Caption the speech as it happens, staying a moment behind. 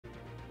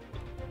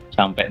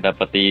sampai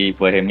dapeti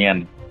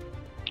Bohemian.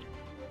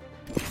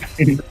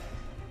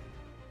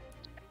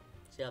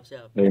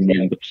 Siap.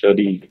 Bohemian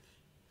Rhapsody.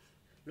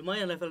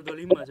 Lumayan level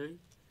 25 coy.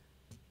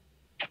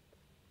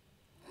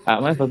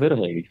 Mas berapa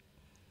lagi?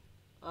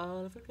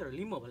 Level kira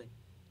 5 paling.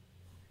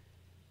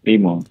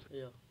 5.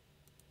 Iya.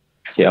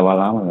 Si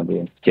awal-awal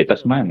tapi ya.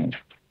 Cetas mana?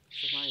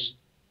 Terus main.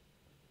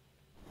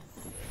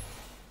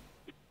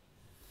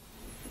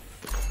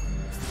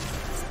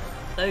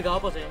 Tapi gak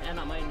apa sih,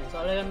 enak mainnya.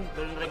 Soalnya kan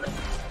dolin rank.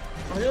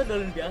 Maksudnya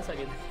dolin biasa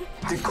gitu.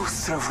 The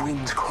ghost of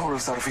wind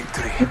calls our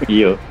victory.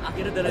 Iya.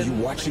 Akhirnya dolin.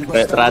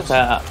 Kayak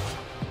terasa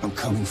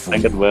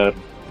rank bar.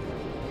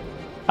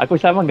 Aku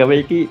sama gak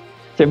baiki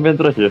champion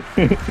terus ya.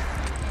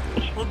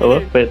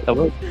 Apa? Pet.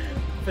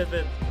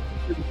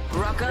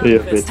 Iya,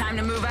 pet.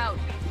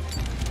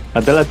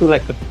 Adalah tuh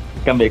like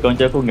kambek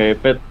konco aku nggak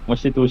pet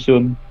mesti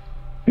tusun.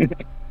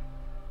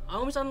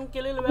 Aku misalnya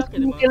kill lebih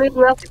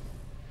akeh.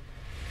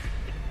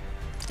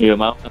 Iya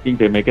mau tapi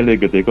damage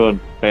lebih gede kon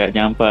kayak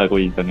nyampa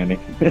aku intang ini.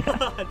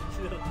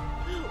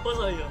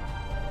 Masa iya?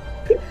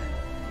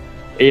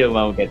 Iya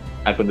mau kan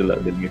aku dulu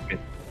dan ngepet.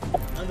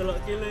 Dulu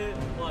kill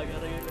wah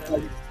gara-gara.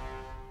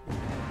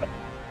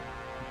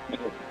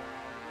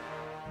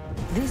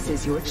 This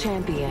is your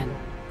champion.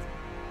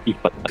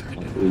 Ipat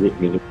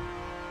gitu.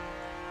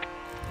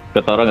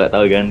 Ketoro nggak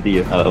tahu ganti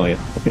ya kalau ya.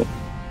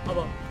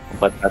 Apa?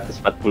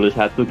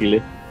 441 gile.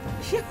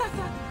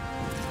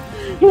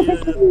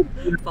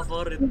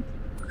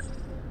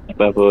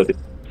 Favorit.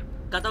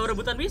 Kata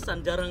rebutan pisan,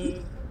 jarang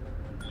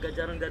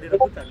jadi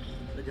rebutan.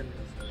 Legend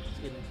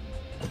skin.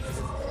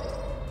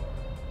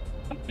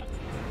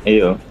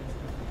 Iya.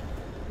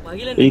 Wah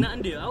gila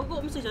dinaan dia. Aku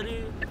kok mesti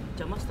jadi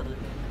jam master.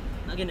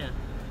 Nah gini ya.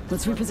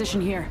 Let's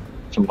reposition here.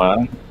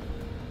 Sembarang.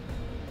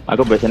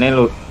 Aku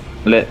biasanya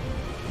le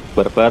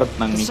barbar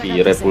nang iki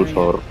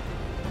repulsor.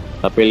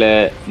 Tapi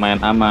le main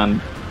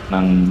aman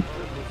nang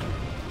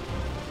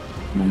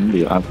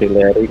di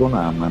artileri ku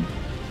aman.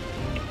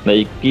 Nah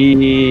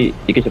iki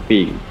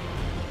sepi.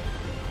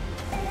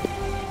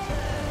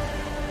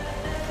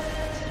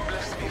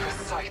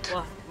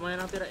 Wah, main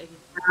apa rek iki?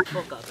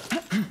 Kok gak.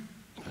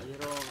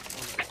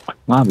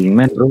 Wah,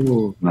 wingman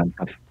bro,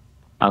 mantap.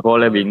 Aku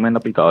oleh wingman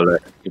tapi gak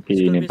oleh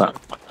iki ini Pak.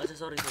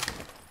 Aksesoris.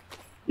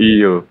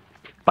 Iya.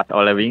 Pas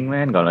oleh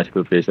wingman kalau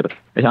skill blazer.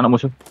 Sana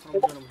musuh.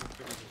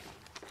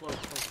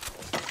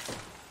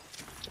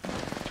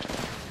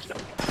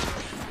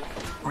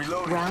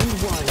 Round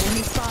 1.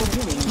 Enemy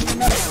spotted.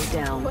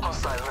 Down.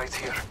 Hostile right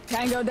here.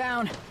 Tango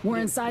down. We're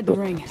inside the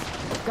ring.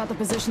 Got the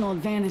positional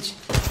advantage.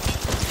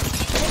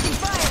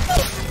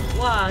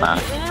 Wah,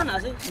 enak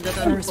sih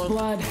senjata First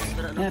blood.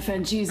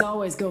 FNGs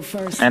always go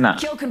first.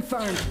 Enak. Kill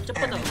confirmed.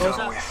 Cepet dong, gak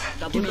usah.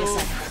 Gak butuh.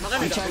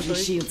 Makanya gak Recharging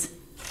butuh. shields.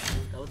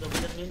 Gak butuh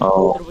bener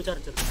Oh. turbo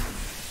charger.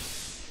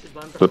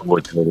 Turbo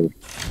charger.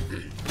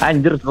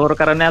 Anjir, skor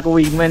karena aku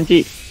wingman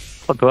sih.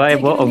 Podo ae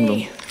bohong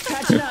dong.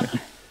 Catch it up.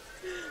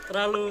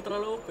 Terlalu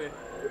OP.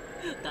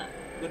 Tak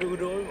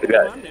gudu-gudu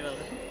mana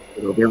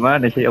kalau.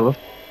 Gimana sih apa?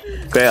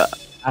 Kayak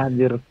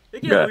anjir.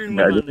 Enggak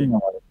gitu.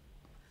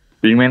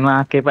 Wingman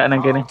make Pak nang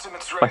kene.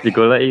 Pas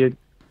digoleki.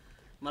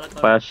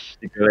 Pas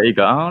digoleki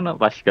gak ono,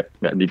 pas gak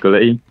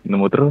digoleki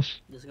nemu terus.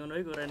 Just ngono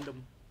iku random.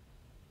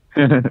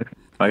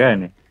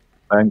 Makanya.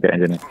 Bangke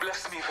aja nih.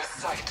 Bless me with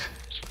sight.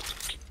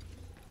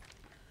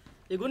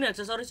 Iku nih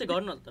aksesorisnya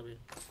gak ono tapi.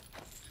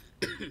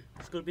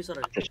 School pisor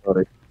ya.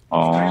 Aksesoris.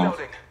 Oh.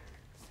 Reloading.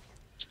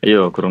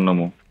 Iya, kurang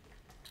nemu.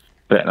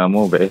 Bek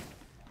nemu bek.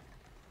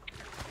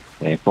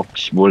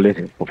 Fox boleh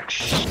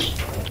Fox.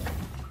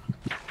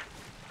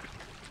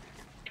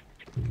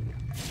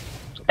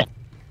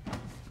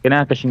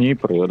 Kena ke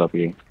sniper ya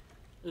tapi.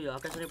 Iya,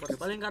 akeh sniper.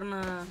 Paling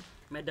karena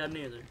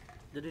medannya itu.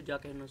 Jadi dia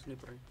akeh no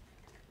sniper.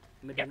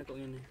 Medannya kok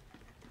ngene.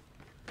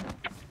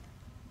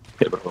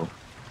 Ya bro.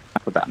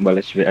 Aku tak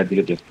balas WA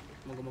dulu ya.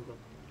 Moga-moga.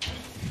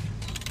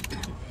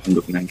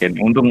 Untuk nangken,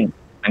 untung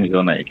nang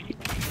zona iki.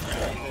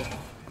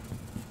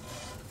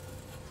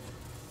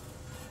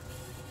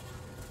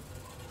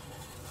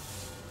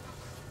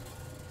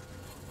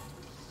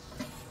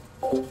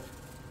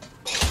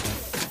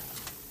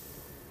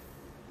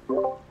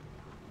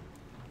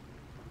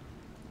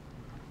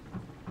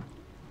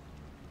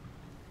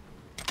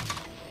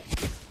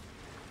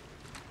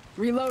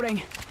 Reloading.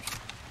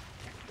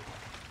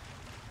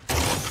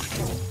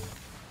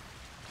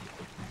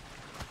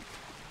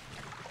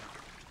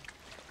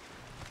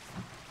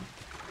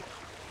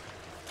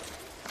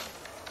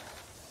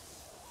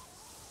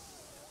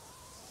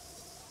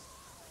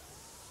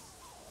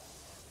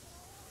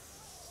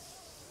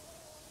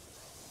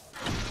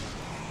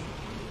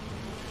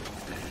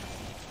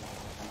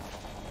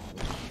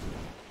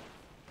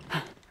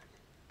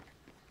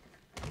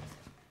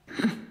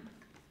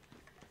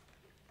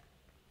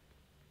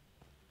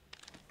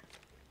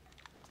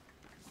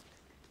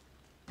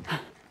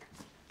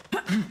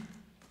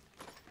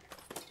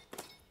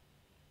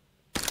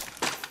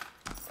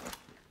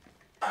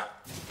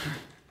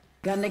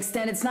 Got an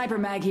extended sniper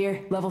mag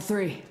here, level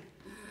 3.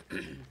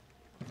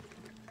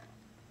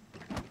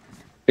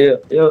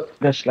 Yuk,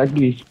 gas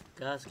lagi.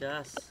 Gas.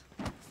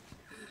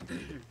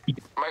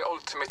 My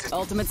ultimate is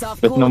Ultimate's off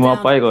Terus nemu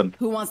apa ya, Kon? cooldown.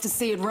 Who wants to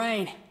see it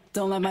rain?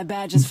 Don't let my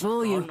badges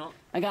fool you. no.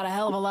 I got a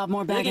hell of a lot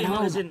more back Lagi at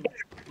home.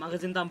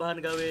 magasin tambahan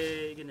gawe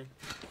gini.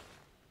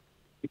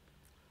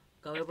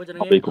 Gawe apa Apa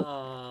jenenge? iku?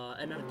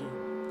 Energi.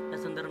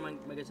 Extender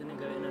magasinnya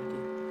gawe energi.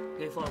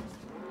 Gawe volt.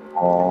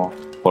 Oh,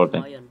 volt ya.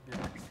 Lumayan. Ya.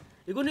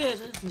 Iku nih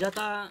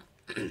senjata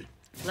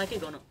lagi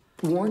kono.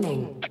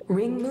 Warning,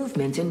 ring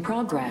movement in Ini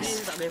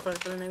progress. tak gawe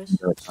flash wis.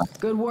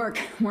 Good work.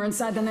 We're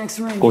inside the next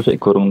ring. Kok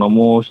sik gorong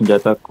nemu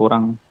senjata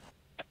kurang.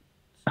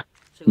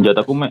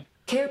 Senjataku mek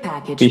Care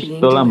package being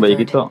pistol lah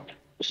baik delivered. itu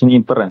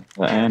sniper ya.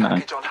 Gak enak.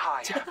 package on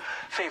high.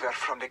 Favor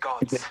from the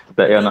gods.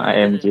 Tidak ya no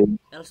AMG.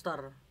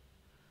 L-Star.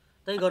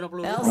 Tapi gak ono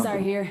peluru. L-Star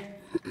here.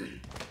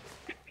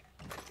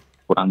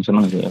 Kurang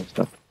seneng sih ya.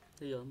 Ustaz.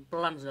 Iya,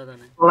 pelan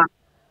senjatanya.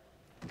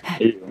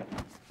 Iya.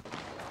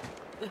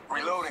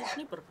 Reloading.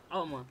 Sniper.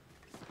 Awak mah.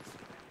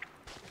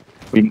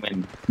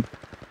 Wingman.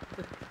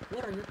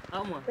 War aja.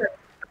 Awak mah.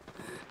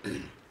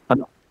 Kan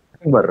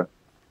bar.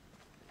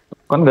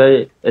 Kan gak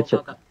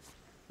headset. Kakak.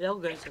 Ya aku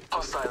guys.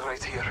 Hostile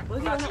right here.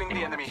 Battling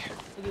the enemy.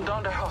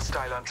 Down the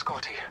hostile on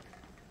Scotty.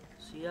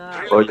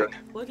 Siap. Oh iya.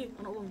 Oke,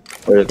 ono wong.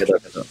 Oh iya kita.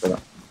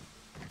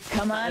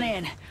 Come on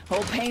in.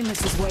 Old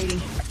Painless is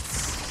waiting.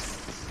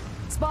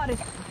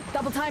 Spotted.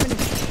 Double timing it.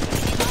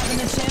 Five in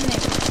the chimney.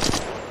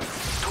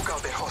 Took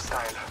out the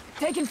hostile.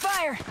 Taking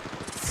fire.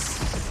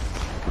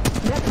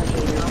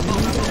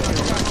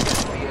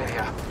 The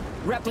area.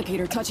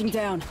 Replicator touching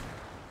down.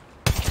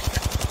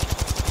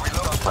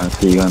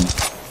 Pasti kan.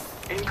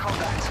 In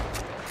combat.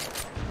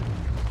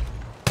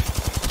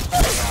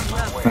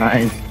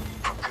 Nice.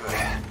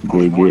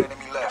 Good. Only one GG.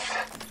 enemy left.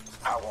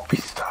 I won't be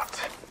stopped.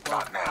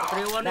 Not now.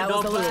 Triwan That was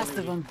the double. last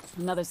of them.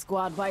 Another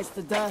squad bites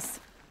the dust.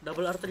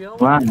 Double arterial.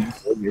 Wah.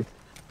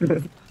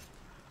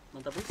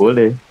 Mantap wis.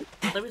 Boleh.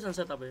 Tapi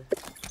sunset apa ya?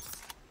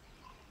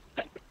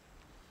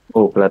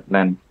 Oh,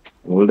 flatland.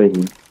 Boleh.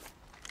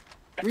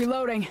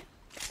 Reloading.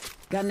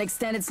 Got an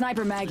extended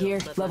sniper mag here.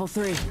 Level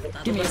 3.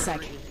 Give me a sec.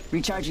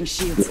 Recharging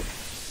shields.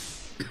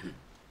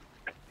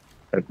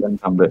 Flatland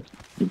sampai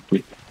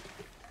sedikit.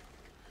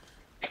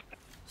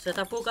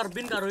 Setupku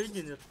karbin karo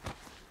engineer.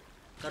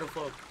 Karo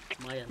volt.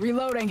 Lumayan.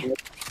 Reloading.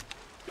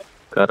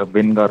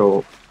 Karbin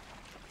karo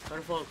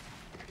Karo volt.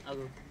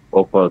 Aku.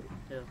 oval.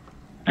 Ya.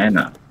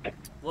 Enak.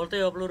 Volte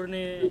ya peluru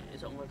nih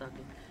iso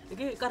ngoltake.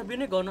 Iki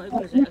karbine gak ono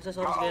iku sih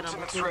aksesoris gawe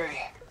Ultimate's nambah. ready.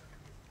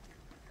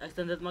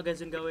 Extended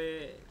magazine gawe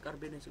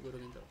karbine sih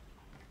gurung entuk.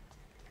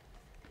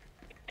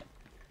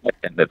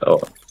 Extended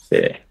oh.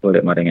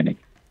 Boleh maring ini.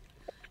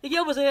 Iki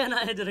apa sih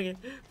enake jenenge?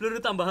 Peluru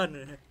tambahan.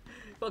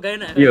 Kok gak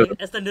enak? Iya.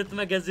 Extended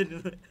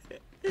magazine.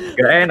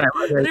 Gak enak.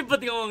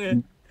 Ribet ngomongnya.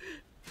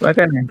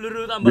 Makanya.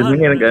 Peluru tambahan.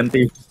 Biasanya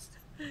ganti.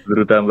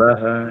 Peluru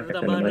tambahan. Peluru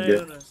tambahan aja.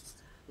 aja.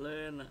 Lo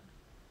enak.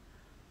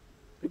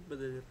 Ribet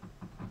aja.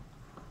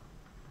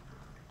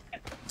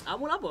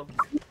 Kamu apa?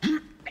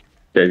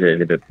 Saya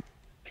gitu.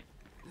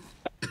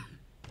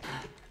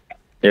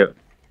 Yuk.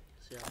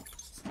 Siap.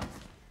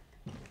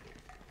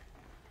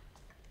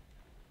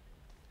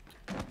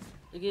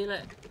 Iki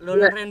lek lo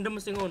random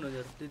mesti ngono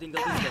ya,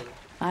 ditinggal-tinggal.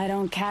 I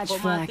don't catch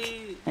Kok flak.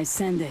 mati? I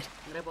send it.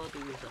 Ngerepoti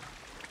bisa.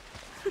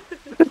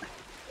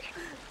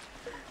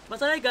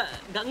 Masalahnya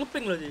gak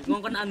ngeping loh sih,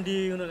 ngongkon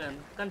Andi ngono kan.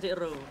 Kan cek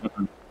ro.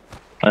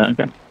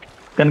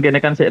 Kan kene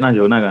kan sik nang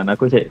zona kan.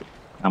 Aku sik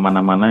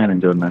aman-aman aja nang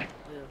zona.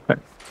 Iya.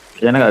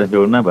 Ya nek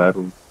zona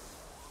baru.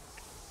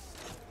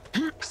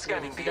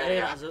 Scanning the Tidak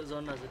area. enak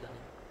zona sudah.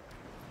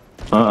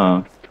 Heeh.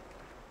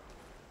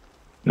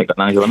 Nek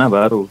nang zona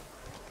baru.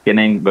 Kene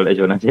yang golek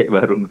zona sik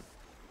baru.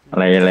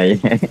 Lay-lay.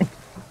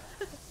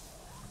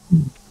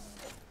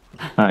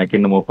 Ah, iki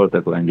nemu volt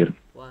aku anjir.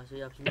 Wah,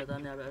 siap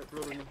senjatanya ada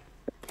peluru nih.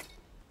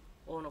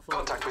 Oh, no full.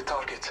 Contact with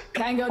target.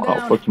 Tango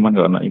Apa down. cuman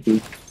gak ana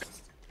iki.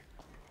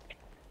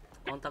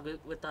 Kontak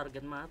with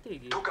target mati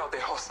iki. Took out the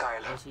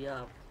hostile. Oh,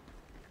 siap.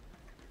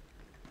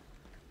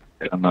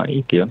 Ana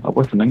iki ya.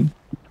 Apa jeneng?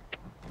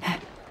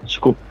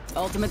 Scoop.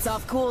 Ultimate's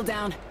off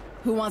cooldown.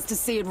 Who wants to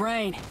see it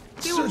rain?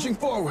 Surging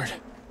forward.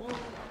 Oh,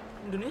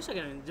 Indonesia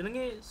kan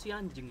jenenge si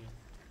anjing ya.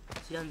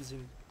 Si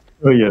anjing.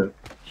 Oh iya.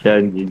 Si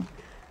anjing.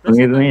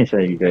 Indonesia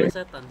iki kayak.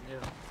 Setan, ya.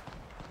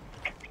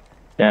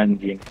 Si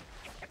anjing.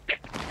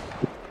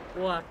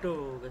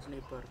 Waduh, guys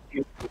sniper.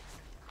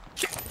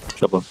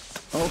 Siapa?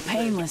 Old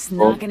Painless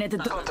knocking at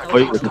the door. Contact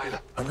Oh, with iya. hostile.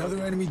 Another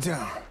enemy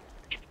down.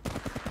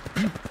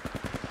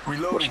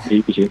 Reloading.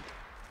 Iki sih.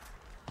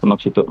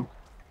 Penok situ.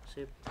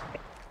 Sip.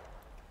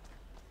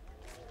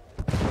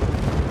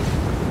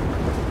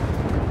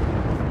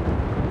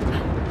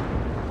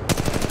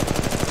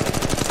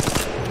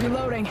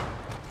 Reloading.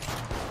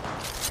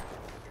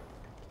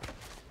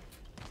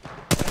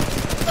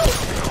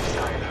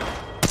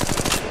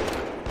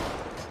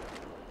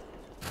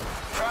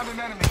 Found an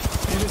enemy.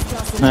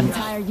 Discuss an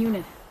entire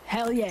unit.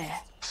 Hell yeah.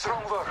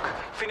 Strong work.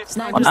 Finish.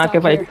 Sniper One stock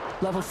AK, Pak. here.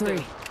 Level 3.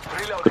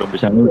 Reloading. Belum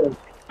bisa dulu.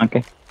 Oke.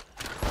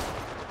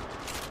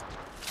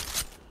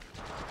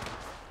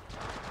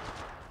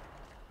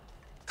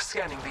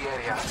 Scanning the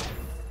area.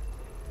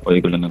 Oh,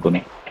 iku lang ako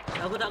nih.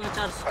 Aku tak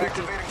nge-charge.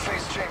 Activating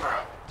phase chamber.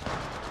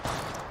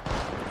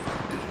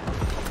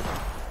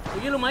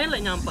 lumayan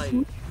lah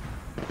nyampai.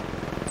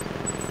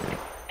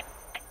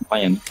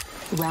 Lumayan.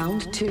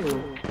 Round 2.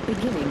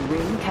 Beginning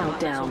ring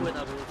countdown.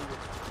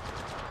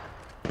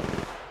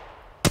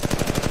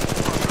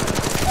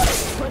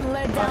 Put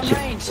lead down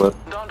range.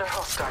 Down the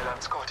hostile on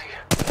Scotty.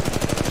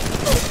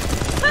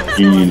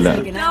 Gila.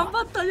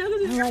 Nyampat aja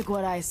gitu. I like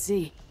what I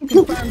see.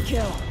 Confirm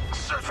kill.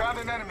 Found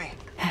an enemy.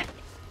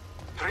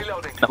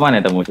 Reloading. Mana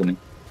itu musuh nih?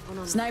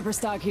 Sniper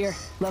stock here.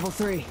 Level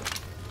 3.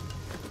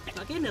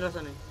 Nah, ini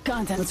rasanya.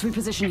 Contact. Let's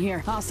reposition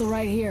here. Hostile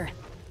right here.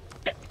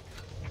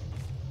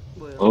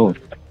 Oh.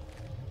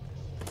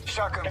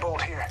 Shotgun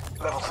bolt here.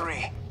 Level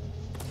 3.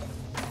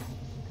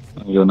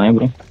 Zona ya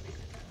bro.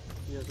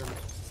 Iya sana.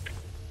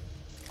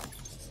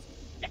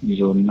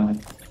 Zona.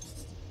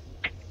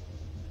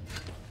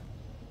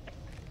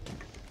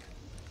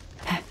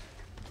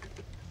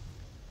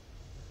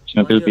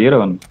 Snapil piro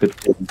kan?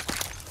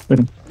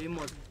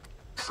 Limot.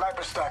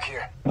 Sniper stock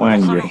here.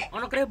 Anjir.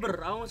 Ono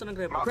grabber, aku mau seneng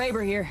grabber.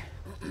 Kraber here.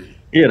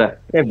 Iya dah.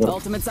 Bro.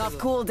 Ultimate's off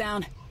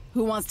cooldown.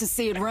 Who wants to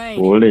see it rain?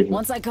 Boleh.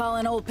 Once I call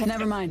an old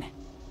never mind.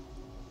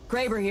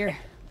 Kraber here.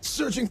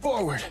 Searching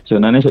forward.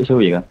 Zonanya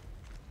suwi kan?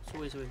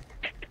 Suwe.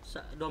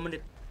 2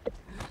 menit.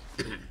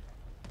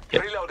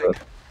 Reloading.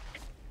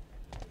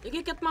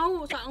 Iki ket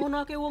mau sak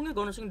ngono akeh wonge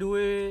gono sing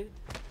duwe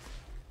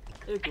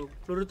iku,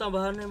 peluru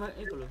tambahane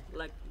iku lho,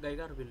 like gawe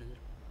karbin aja.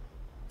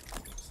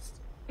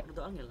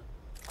 Itu angel.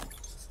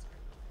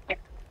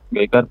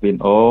 Gak karbin.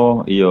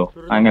 Oh, iya.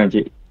 Angel,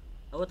 Cik.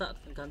 Aku tak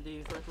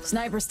ganti flashlight.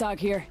 Sniper stock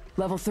here.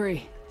 Level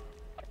 3.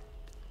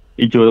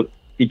 Ijo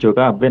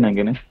kabeh nang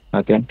kene.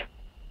 Agen.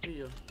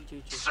 Iya, ijo.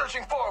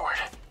 Searching forward.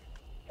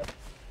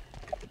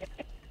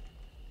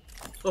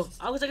 Oh,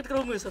 aku sakit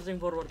kerungu searching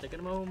forward ya,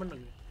 kan mau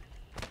menang.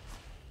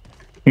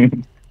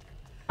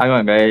 Aku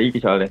nggak iki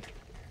soalnya.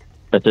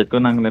 Gadgetku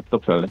nang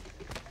laptop soalnya.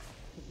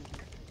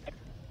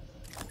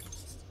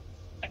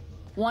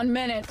 1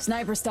 minute.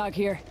 Sniper stock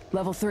here.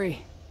 Level 3.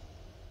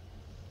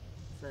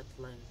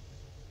 Flatline.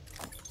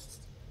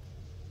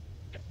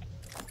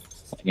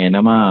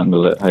 Ngene mah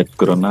ngelek high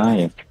ground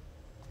aja.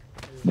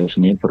 Ada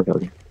sniper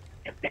kali.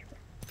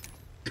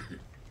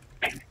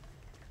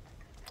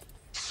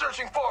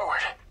 Searching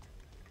forward.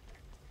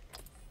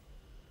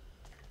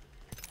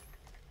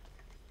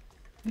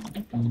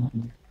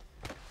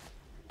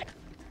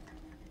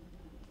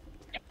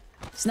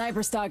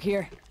 Sniper stock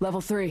here. Level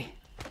 3.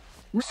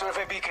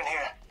 Survey beacon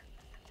here.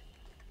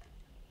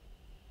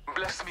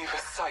 Bless me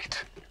with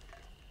sight.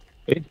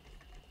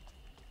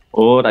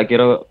 Oh, tak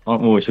kira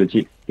musuh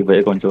Cik.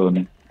 Tiba-tiba konco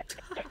nih.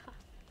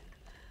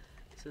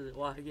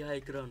 Wah, ini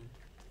high ground.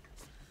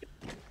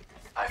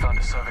 I found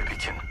a survey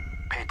beacon.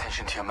 Pay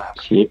attention to your map.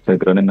 Sip,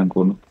 background nang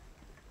kono.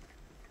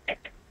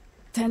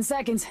 10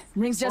 seconds.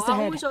 Ring's just Oh,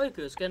 ahead. aku iso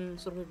iku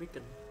scan survey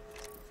beacon.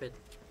 Fit.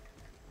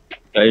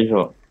 Gak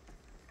iso.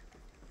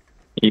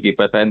 Iki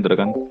Pathfinder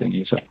kan sing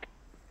iso.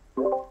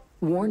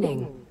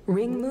 Warning.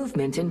 Ring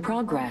movement in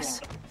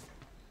progress.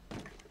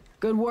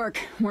 Good work.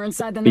 We're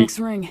inside the next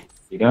ring.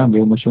 Iya,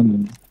 ambil musuh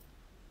nih.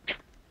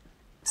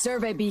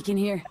 Survey beacon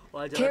here.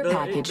 Care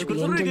package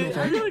being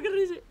delivered.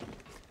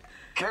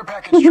 Care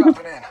package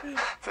dropping in.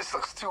 This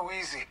looks too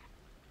easy.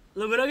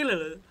 Lo berani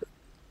lo.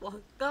 Wah,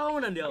 kau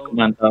nanti aku.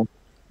 Mantap.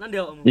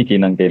 Nanti aku. Iki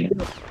nang kene.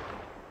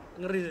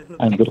 Ngeri sih.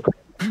 Anjir.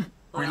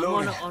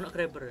 Oh, ono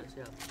grabber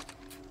siap.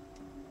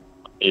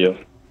 Iya.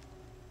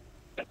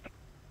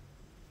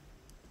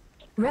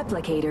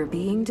 Replicator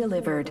being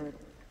delivered.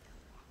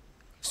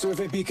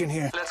 Survey beacon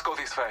here. Let's go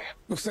this way.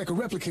 Looks like a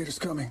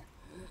replicator's coming.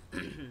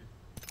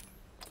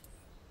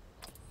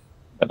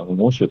 Ada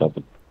musuh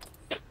tapi.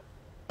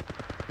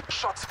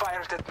 Shots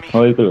fired at me.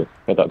 Oh itu loh,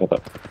 kata.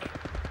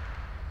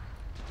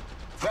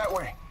 That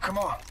way. Come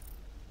on.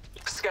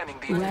 Scanning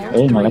the area.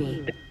 Round malah.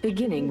 3.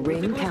 Beginning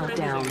ring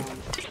countdown.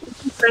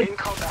 In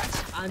combat.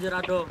 Anjir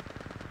aduh.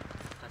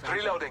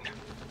 Reloading.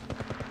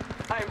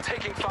 I am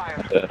taking fire.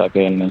 Tak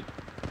kene.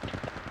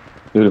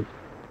 Dulu.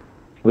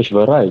 Wis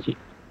barai Cik.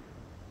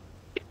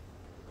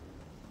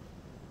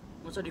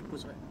 Masa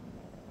di-push right?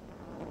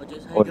 Ojo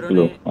saya Oh, kira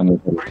belum. nih. Angin.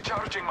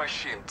 Recharging my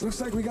shield.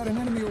 Looks like we got an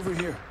enemy over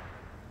here.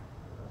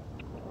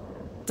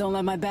 Don't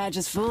let my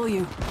badges fool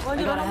you. Oh, I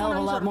anjir, got a orang hell of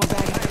a lot menang, more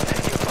baggage.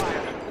 Taking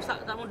fire. Terus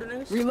tak mau dulu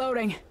nih.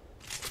 Reloading.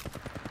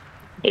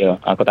 Iya,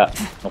 aku tak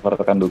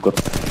tekan dukur. I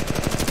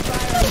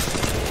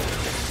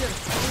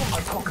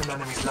took an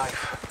enemy's life.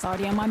 It's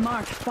already on my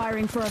mark.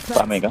 Firing for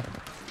effect. Rame kah?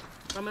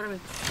 Rame.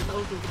 Kita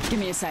ulti. Give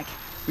me a sec.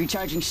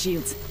 Recharging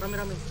shields. Rame.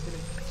 Sini.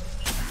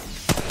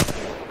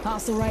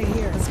 Hostile right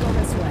here. Let's go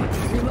this way.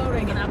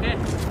 Reloading. Kena ake.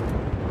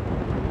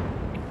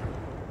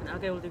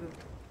 Ulti gue.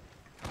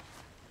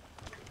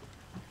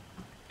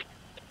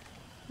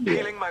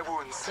 Healing my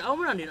wounds. Aku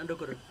mana nih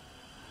undercover?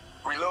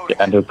 Reloading.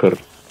 Tekan dukur.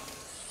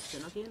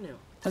 Kena kene yo.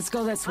 Let's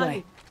go this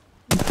way.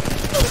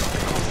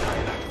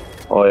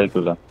 Oh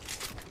itulah.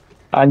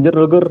 Anjir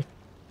dukur.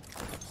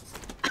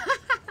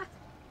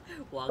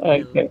 Wakil.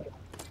 Oke.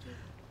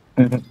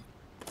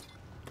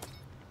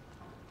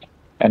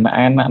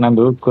 Enak-enak nang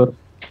dukur.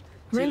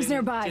 Rings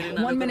nearby.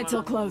 Cilin 1 minute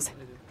till undercover close.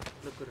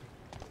 malah. Undercover.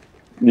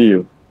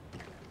 Iya.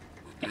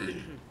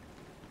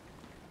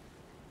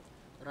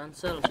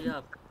 Ransel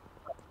siap.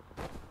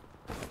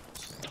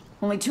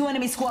 Only 2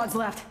 enemy squads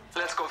left.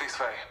 Let's go this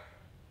way.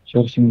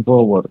 Searching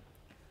forward.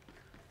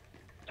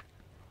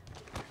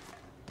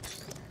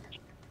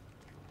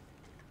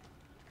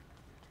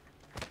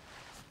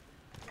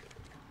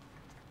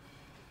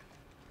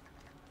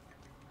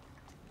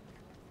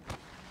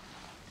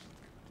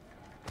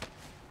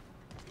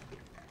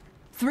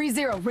 Three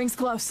zero, rings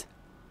close.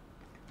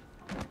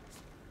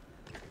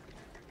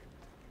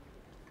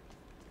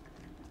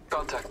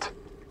 Contact.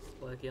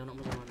 Wah, iki ono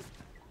musuh mana?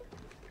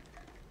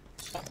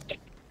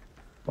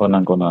 Oh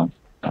nang kono.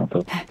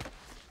 Atau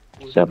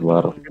siap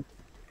baru.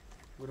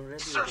 Burung ready.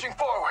 Searching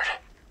forward.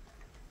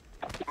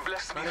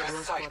 Bless me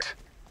with sight.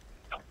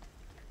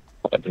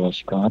 Ada dua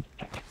squad.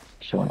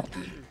 So,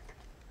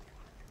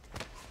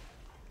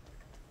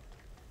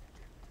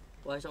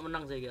 Wah, iso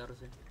menang saya iki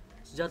harusnya.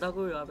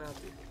 Senjataku ya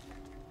apa-apa.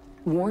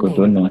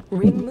 Warning.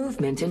 Ring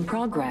movement in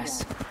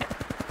progress.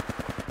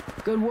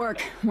 Good work.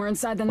 We're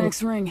inside the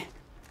next ring.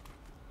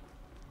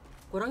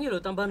 Kurangnya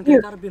lo tambahan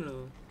kayak karbin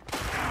lo.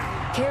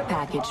 Care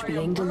package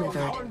being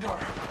delivered.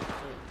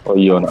 oh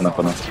iya anak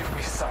kono. Give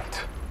me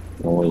sight.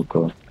 Oh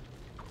iku.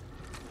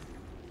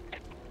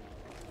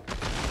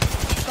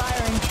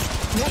 Firing.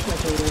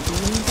 Replicator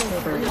being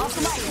delivered. Off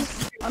the mic.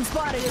 I'm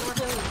spotted.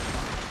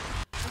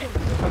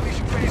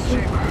 Unleashing phase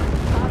chamber.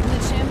 Pop in the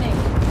chimney.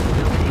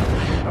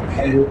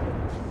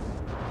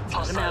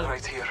 Hostile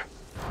right here.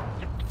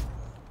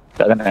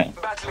 Tak kena.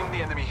 Battling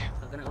the enemy.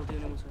 Gak kena ulti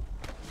ini musuh.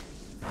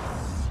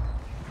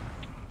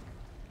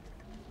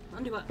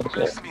 Mandi pak.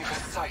 Bless me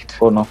with sight.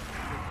 Oh no.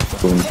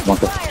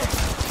 Masuk.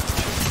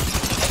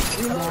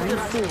 Round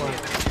 4.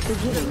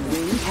 Beginning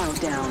ring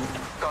countdown.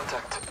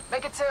 Contact.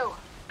 Make it 2.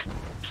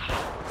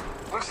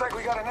 Looks like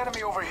we got an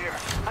enemy over here.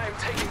 I am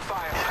taking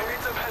fire. I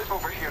need some help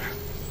over here.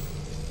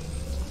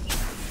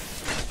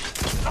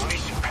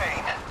 Unleashing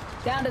pain.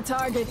 Down to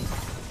target.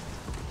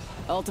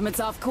 Ultimate's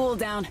off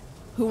cooldown.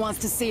 Who wants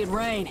to see it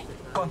rain?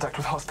 Contact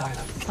with hostile.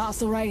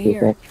 Hostile right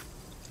here.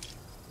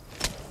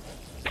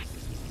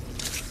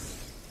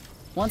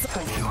 Once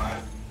Thank you.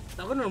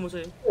 Tak bener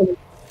musuhnya.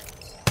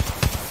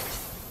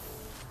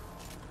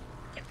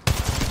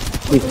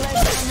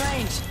 down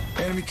range.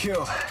 Enemy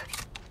killed.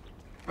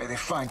 May they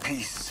find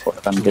peace. Kok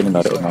kan gini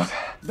narik no.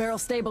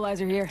 Barrel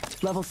stabilizer here.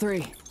 Level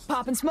 3.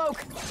 Pop and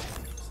smoke.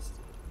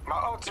 My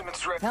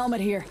ultimate's ready. Helmet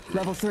here.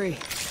 Level 3.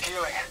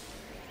 Healing.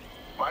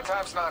 My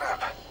time's not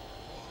up.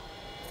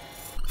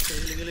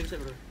 Giling-giling sih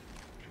bro.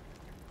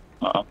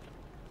 Heeh.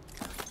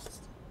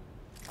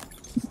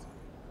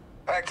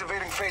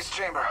 Activating phase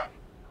chamber.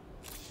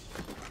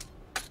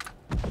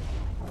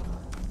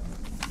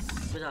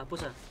 Bisa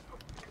hapus ya.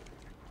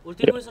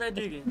 Ulti gue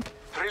ready iki.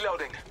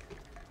 Reloading.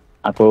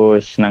 Aku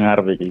senang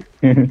ngarep iki.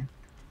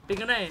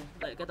 Pengen aja,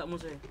 kayak ketak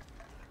musuhnya.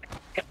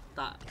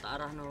 Tak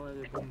arahno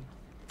gitu.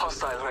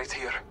 Hostile right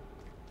here.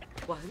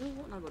 Wah ini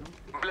kok nagono.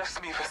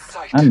 Bless me with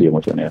sight. Andi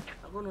maksudnya.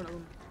 Aku nun.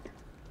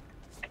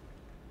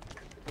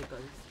 Teka.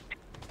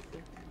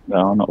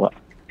 Enggak ono, Pak.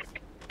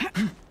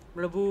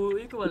 Mlebu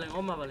iku paling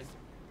oma paling.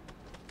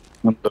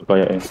 Ngentur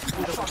kayaknya.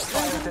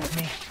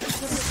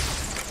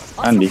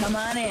 Awesome, Andy. come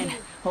on in.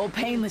 Hold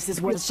painless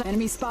is where the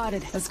enemy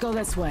spotted. Let's go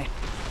this way.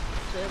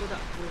 Saya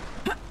tak.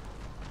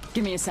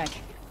 Give me a sec.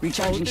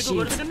 Recharging Ulti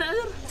gue baru shields. kena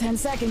aja. 10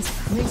 seconds.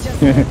 Rings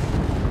just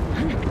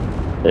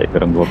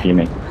Kurang gua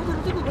kini.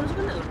 Ulti gue baru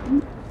kena.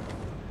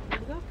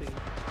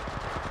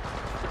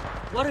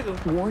 What are you?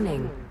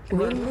 Warning.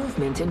 Ring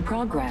movement in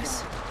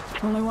progress.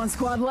 only one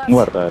squad left.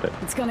 Luar tarik.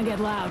 It's gonna get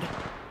loud.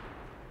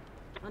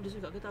 Andi sih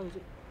gak ketahui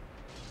sih.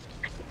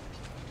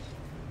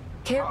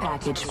 Care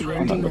package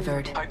being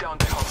delivered. I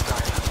downed the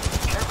hostile.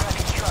 Care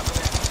package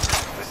dropping in.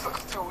 This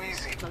looks too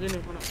easy. Lagi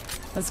nih mana?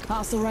 Let's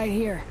hostile right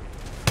here.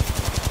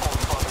 Oh,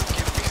 Father,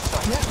 give me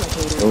sight.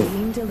 Replicator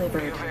being Be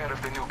delivered. aware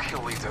of the new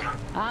kill leader.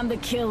 I'm the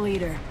kill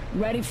leader.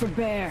 Ready for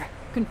bear.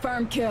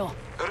 Confirm kill.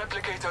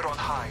 Replicator on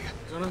high.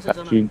 Zona saya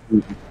zona. Kiki.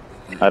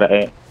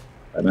 Arek.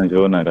 Ada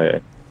zona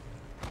kayak.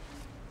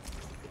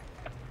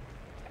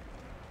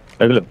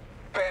 Lagi belum?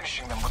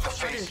 Banishing them with the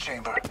phase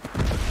chamber.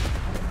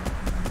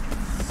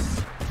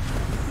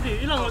 Ini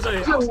hilang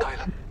musuhnya.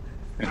 Hostile.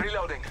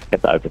 Reloading.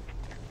 Kita aku.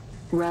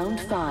 Round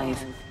 5.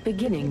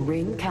 Beginning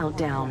ring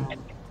countdown.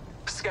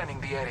 Scanning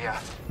the area.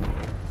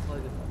 Oh,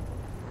 gitu.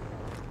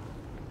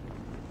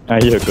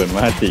 Ayo Gon,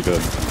 mati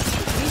Gon.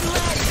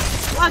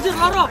 Anjir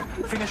loro.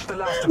 Finish the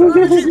last of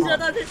them.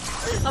 Tadi.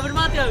 Hampir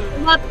mati aku.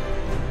 Mati.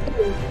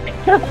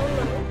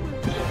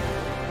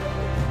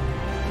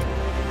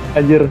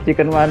 Anjir,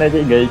 chicken mana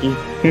sih gak iki?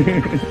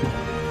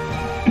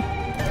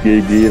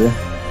 Gila.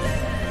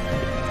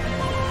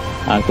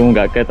 Aku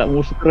nggak ketak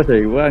musuh terus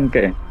ya, bang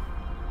kayak.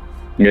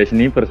 Nggak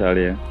sniper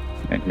soalnya.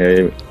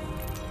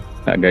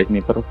 Nggak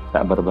sniper,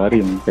 tak barbari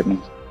mungkin.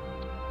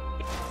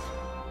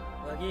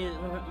 Lagi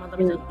mantap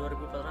bisa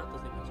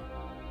 2400 nih musuh.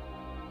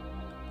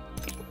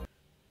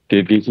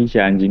 Divisi si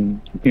anjing.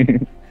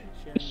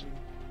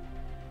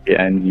 Si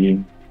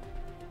anjing.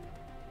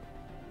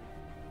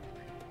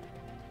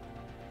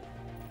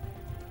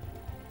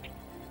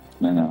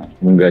 Nah,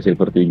 enggak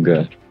silver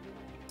 3.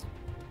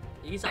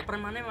 Iki sak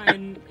permane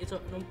main itu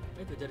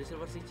jadi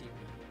silver siji.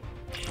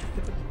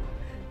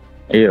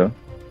 Iya.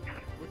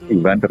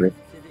 Banter ya.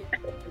 Sini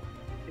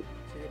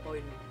poin.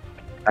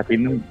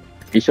 Platinum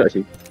iso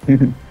sih.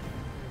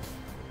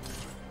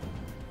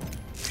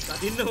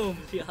 Platinum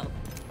siap.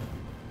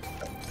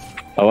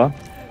 Apa?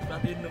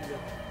 Platinum ya.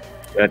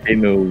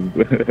 Platinum.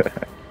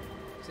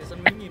 Season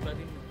wingi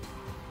platinum.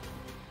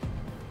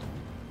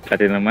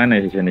 Platinum mana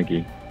season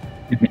iki?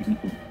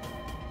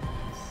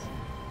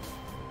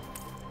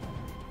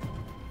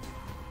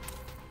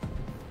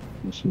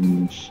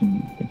 Musim.